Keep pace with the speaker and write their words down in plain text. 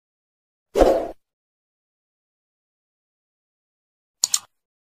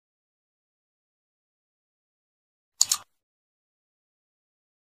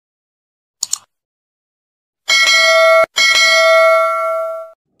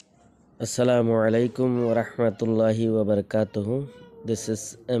Assalamualaikum warahmatullahi wabarakatuh. This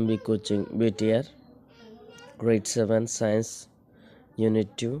is MB Coaching BTR, Grade 7 Science, Unit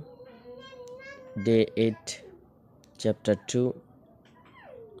 2, Day 8, Chapter 2,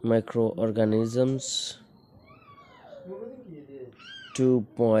 Microorganisms,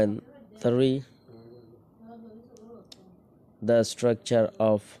 2.3, The structure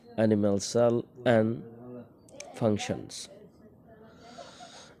of animal cell and functions.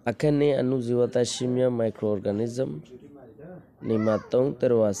 Akan anu jiwata shimia microorganism ni matong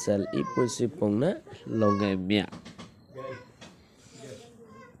terwasal ipusi pungna longemia.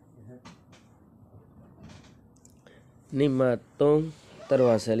 Ni matong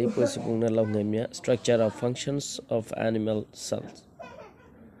terwasal ipusi pungna longemia. Structure of functions of animal cells.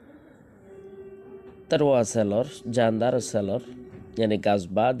 Terwasalor jandar celor yani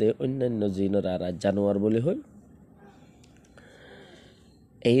gazbade অন্যান্য জিনরারা জানোয়ার বলে হয়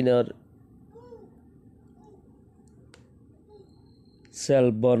এইনর sell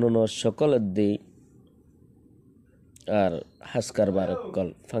বর্ণনা সকল দি আর হাসকার বারকল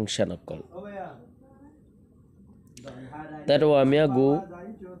function অকল তার ওয়ামিয়াগু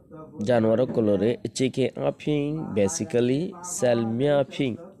জানোয়ার কলরে চিকে আফিং বেসিক্যালি সেল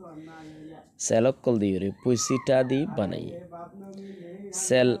মিয়াফিং সেল অকল দিরে পুইসিটা দি বানাই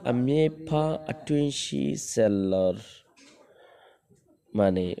সেল আমিয়েফা আটুইশি সেলর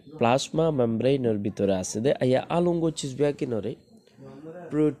মানে প্লাজমা মেমব্রেনের ভিতরে আছে দে আয়া আলঙ্গ চিজবিয়া কিনরে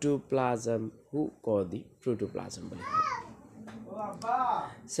প্রোটোপ্লাজম হু কদি প্রোটোপ্লাজম বলে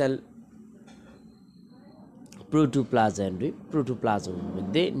সেল প্রোটোপ্লাজম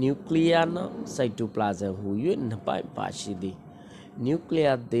মধ্যে নিউক্লিয়ান সাইটোপ্লাজম হুয়ে নপাই পাশি দি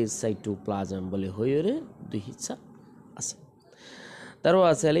নিউক্লিয়ার দে সাইটোপ্লাজম বলে হইরে দুই হিসা আছে তারও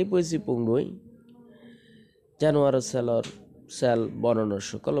আছে এই পয়সি পুংডই জানোয়ার সেলর সেল বর্ণনার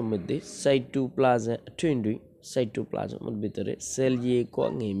সকল মধ্যে সাইটোপ্লাজমের ভিতরে সেল ইয়ে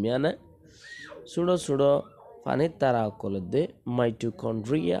কোয়াঙ্গেমিয়ানা সুড়ো সুড়ো পানির তারা কলদে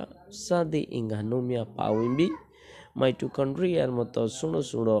মাইটোকন্ড্রিয়া সাদি ইঙ্গানোমিয়া পাউইম্বি মাইটোকন্ড্রিয়ার মতো সুড়ো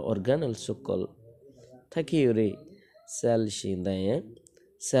সুড়ো অর্গানেল সকল থাকিওরে সেল সিন্দায়ে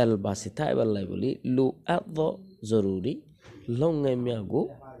সেল বাসি থাইবাল্লাই বলি লু এত জরুরি লঙ্গেমিয়াগো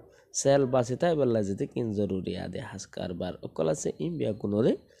সেল বাসি থাইবাল্লাই যেতে কিন জরুরি আদে হাসকার বার অকলাসে ইম্বিয়া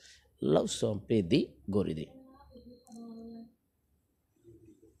কোনরে লবসম পেদি গরিদি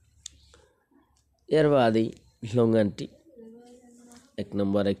এর বাদে লঙ্গানটি এক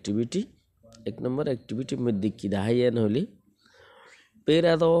নম্বর অ্যাক্টিভিটি মধ্যে কি দাহাইয়ান হলি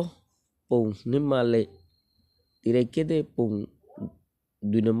পেরাদো পং নিমালে তিরেকে দে পং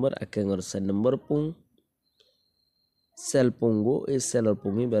 2 নম্বর আকেঙ্গর 4 নম্বর পং সেল পঙ্গো এ সেলর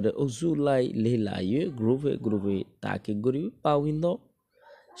পঙ্গি বারে ওজুলাই লেলায়ে গ্রুপে তাকে গরি পাউইন্দো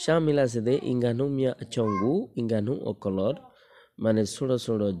শামিলা সেদে ইঙ্গানুমিয়া চঙ্গু ইঙ্গানু অকলর মানে ছোট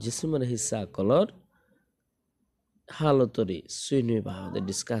ছোট জিসমর হিসা কলর হালতরে সুইনুই বাহাদে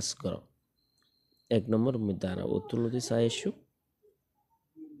ডিসকাস করো 1 নম্বর মিদারা উত্তলতি সায়েশু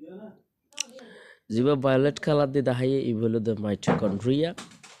জিবা ভায়োলেট কালার দি দাহাইয়ে ইভেলো দে মাইটোকন্ড্রিয়া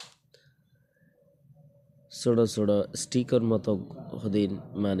ছোট ছোট স্টিকর মতো হদিন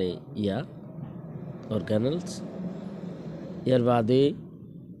মানে ইয়া অর্গানেলস এর বাদে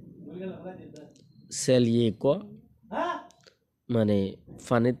সেল ইয়ে কো মানে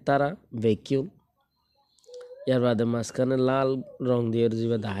ফানির তারা ভ্যাকিউম এর বাদে মাঝখানে লাল রং দিয়ে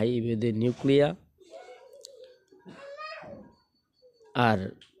জিবা দাহাই ইভেদে নিউক্লিয়া আর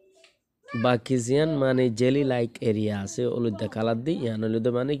বাকি জিয়ান মানে জেলি লাইক এরিয়া আছে অলুদা কালার দি ইয়ান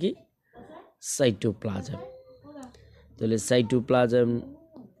অলুদা মানে কি সাইটোপ্লাজম তাহলে সাইটোপ্লাজম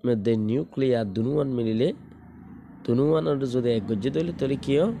মধ্যে নিউক্লিয়া দুনুয়ান মিলিলে দুনুয়ানের যদি এক গজ্জে তাহলে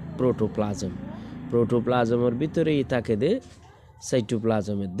কি হয় প্রোটোপ্লাজমের ভিতরেই থাকে দে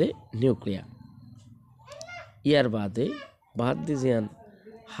সাইটোপ্লাজমের দে নিউক্লিয়া ইয়ার বাদে বাদ দি জিয়ান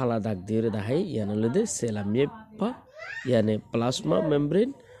হালা দাগ দিয়ে দেখাই ইয়ান দে সেলামিয়েপা ইয়ানে প্লাজমা মেমব্রেন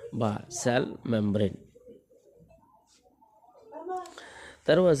বা সেল মেমব্রেন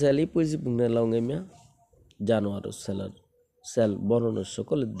তারপর সেলি পুজি বুনে লঙ্গেমিয়া জানোয়ার সেল বর্ণনার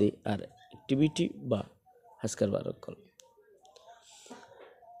সকল দে আর অ্যাক্টিভিটি বা হাসকার বারকল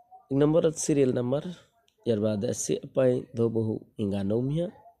 1 নম্বর সিরিয়াল নাম্বার এর বাদে সে পাই ধবহু ইঙ্গানোমিয়া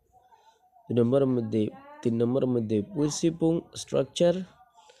 2 নম্বর মধ্যে 3 নম্বর মধ্যে পুইসিপুং স্ট্রাকচার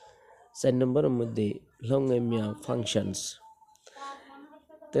 4 নম্বর মধ্যে লঙ্গেমিয়া ফাংশনস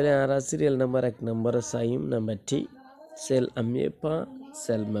তাহলে আর সিরিয়াল নাম্বার 1 নম্বর সাইম নাম্বার টি সেল আমিয়েপা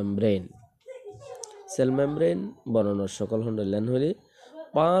সেল মেমব্রেন বর্ণনার সকল হন্ডলেন হলে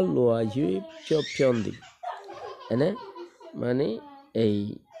পা লোয়া হিউ ফিয়ন্দি এনে মানে এই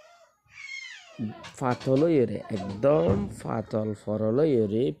ফাটলয়রে একদম ফাটল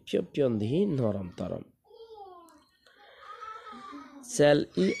ফরলয়রে পিয়পিয়ন্ধি নরম তরম সেল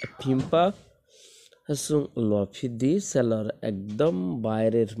ই ফিম্পা হাসুং লফিদি সেলর একদম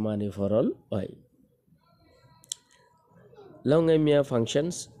বাইরের মানে ফরল হয় লংএমিয়া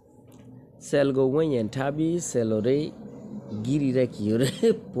functions sell go wayan thabi selore giri rakiore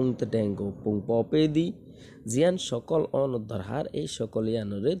punct dengo pung popedi জিয়ান সকল অনুদ্ধার এই সকল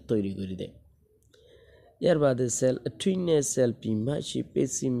ইয়ানরে তৈরি করে দেয় এর বাদে সেল টুইনে সেল পিমাশি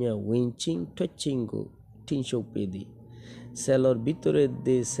পেসিমিয়া উইঞ্চিং টচিংগো তিনশো পেদি সেলর ভিতরে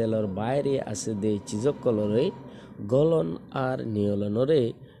দে সেলর বাইরে আছে দে চিজকলরে গলন আর নিয়লনরে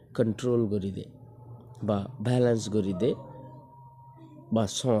কন্ট্রোল করে দে বা ব্যালেন্স করে দে বা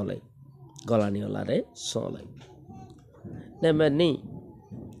সলাই গলানিওলারে সলাই নেমানি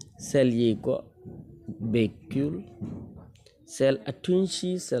সেল ইয়েকো বেকিউল সেল আটুইনশি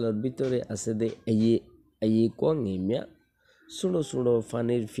সেলর ভিতরে আছে দে আইয়ে কোয়াংমিয়া সুনো সুনো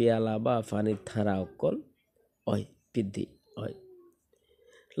ফানির ফিয়ালা বা ফানির থারা অকল অয় পিদ্ধি অয়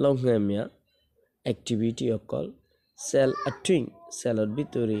লংহেমিয়া অ্যাক্টিভিটি অকল সেল আটুইং সেলর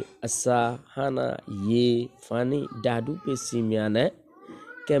ভিতরে আসা হানা ইয়ে ফানি ডাডু পেসিমিয়ানে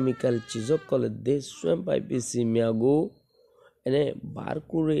কেমিক্যাল চিজকল দে সোয়েম পাই পেসিমিয়াগো এনে বার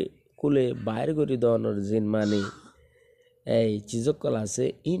করে কুলে বাইর করে দেওয়ানোর জিন মানে এই চিজকল আছে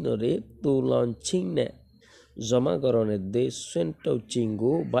ইনরে তুলন চিংনে জমাকরণের দে সেন্টাও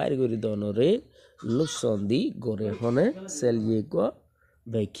চিঙ্গু বাইর করে দেওয়ানোরে লুসন্দি গড়ে হনে সেলিয়েক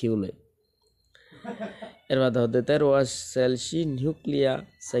ভ্যাকিউলে এর বাদ হতে তার ওয়াশ সেলসি নিউক্লিয়া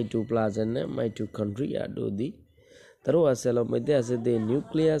সাইটোপ্লাজমে মাইটোকন্ড্রিয়া দোদি তার ওয়াশ সেলের মধ্যে আছে দে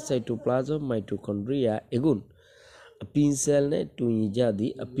নিউক্লিয়া সাইটোপ্লাজম মাইটোকন্ড্রিয়া এগুন পিনসেল নে টুই জাদি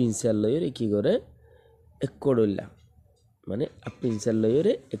পিনসেল লয়রে কি করে একড়লা মানে পিনসেল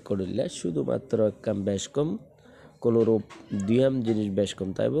লয়রে একড়লা শুধুমাত্র কাম বেশ কম কোলোরো দুয়াম জিনিস বেশ কম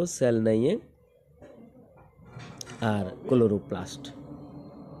তাইব সেল নাইয়ে আর ক্লোরোপ্লাস্ট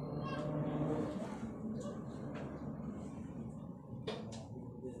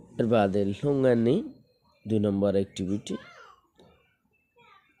এর বাদে লঙ্গানি 2 নম্বর activity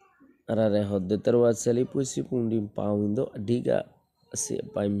arare hodde tarwa seli pusi pundim paundo diga se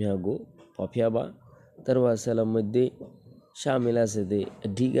paimyago popyaba tarwa sela modde shamila se de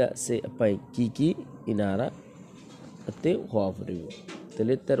diga se pai kiki inara ate hofribo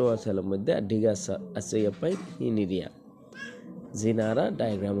tele tarwa sela modde diga ase pai iniria zinara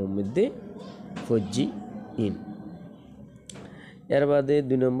diagram modde foji in এর বাদে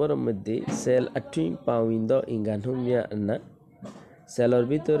 2 নম্বর মধ্যে sell আটুইং পাউইন্দ ইঙ্গানুমিয়া না সেলর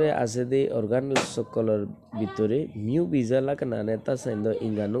ভিতরে আছে দে organelle সকলের ভিতরে mu বিজা Lucknow নেতা সাইন্দ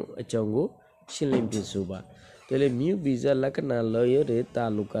ইঙ্গানু চঙ্গু শিলিম্পিসুবা তেলে মিউ বিজা লাকনা লয়রে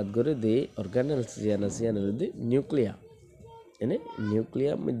তালুকাত করে দে অর্গানেল সিয়ানার দে নিউক্লিয়া এনে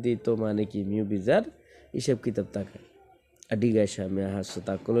নিউক্লিয়া মধ্যে তো মানে কি মিউ বিজার হিসাব কিতাব থাকে আডিগা শামিয়া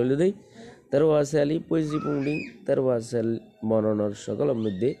হাসতা কললে দেই তারওয়া সেলি পয়জি পুংডিং তারওয়া সেল মননর সকলের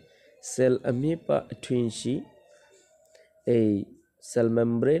মধ্যে সেল আমিপা টুইনশি এই সেল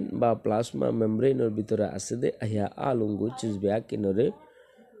মেমব্রেন বা প্লাজমা মেমব্রেনের ভিতরে আছে দে আয়া আলুঙ্গু চিজবিয়া কিনরে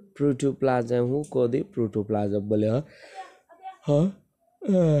প্রোটোপ্লাজম হু কোদি প্রোটোপ্লাজম বলে হ্যাঁ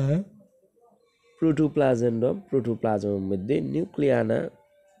প্রোটোপ্লাজমের মধ্যে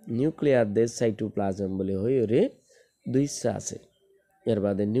নিউক্লিয়ার দে সাইটোপ্লাজম বলে হইরে দুইটা আছে এর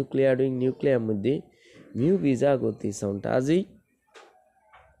বাদে নিউক্লিয়ার মধ্যে মিউ বিজা গতি সাউন্ড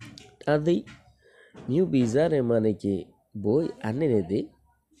আদি মিউ বিজা রে মানে কি বই আনে দে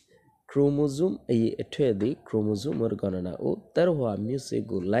ক্রোমোজোম এই এঠে দে ক্রোমোজোমের গণনা ও তার হওয়া মিউসে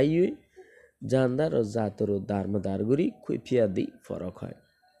গোলাইয়ে জানদার ও জাতর দারমদারগুড়ি খুইফিয়া দি ফরক হয়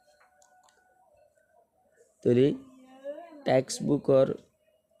তৈরি টেক্সট বুকর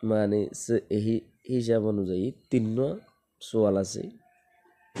মানে এই হিসাব অনুযায়ী 3 সোয়াল আছে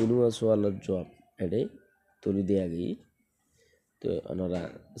 3 সোয়ালের জবাব এডে তুলি দেয়া গিয়ে তো ওনারা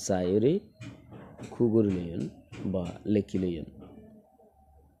সাইরে খুগুরি লইন বা লেখি লইন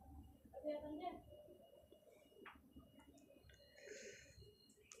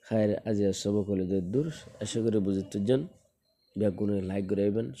খায়ের আজ সবক হলে দূর আশা করে বুঝতে জন ব্যাগুনে লাইক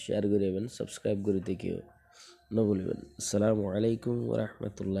করাইবেন শেয়ার করাইবেন সাবস্ক্রাইব করে দেখিও না বলবেন আসসালামু আলাইকুম ওয়া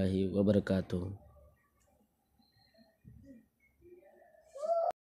রাহমাতুল্লাহি ওয়া বারাকাতুহু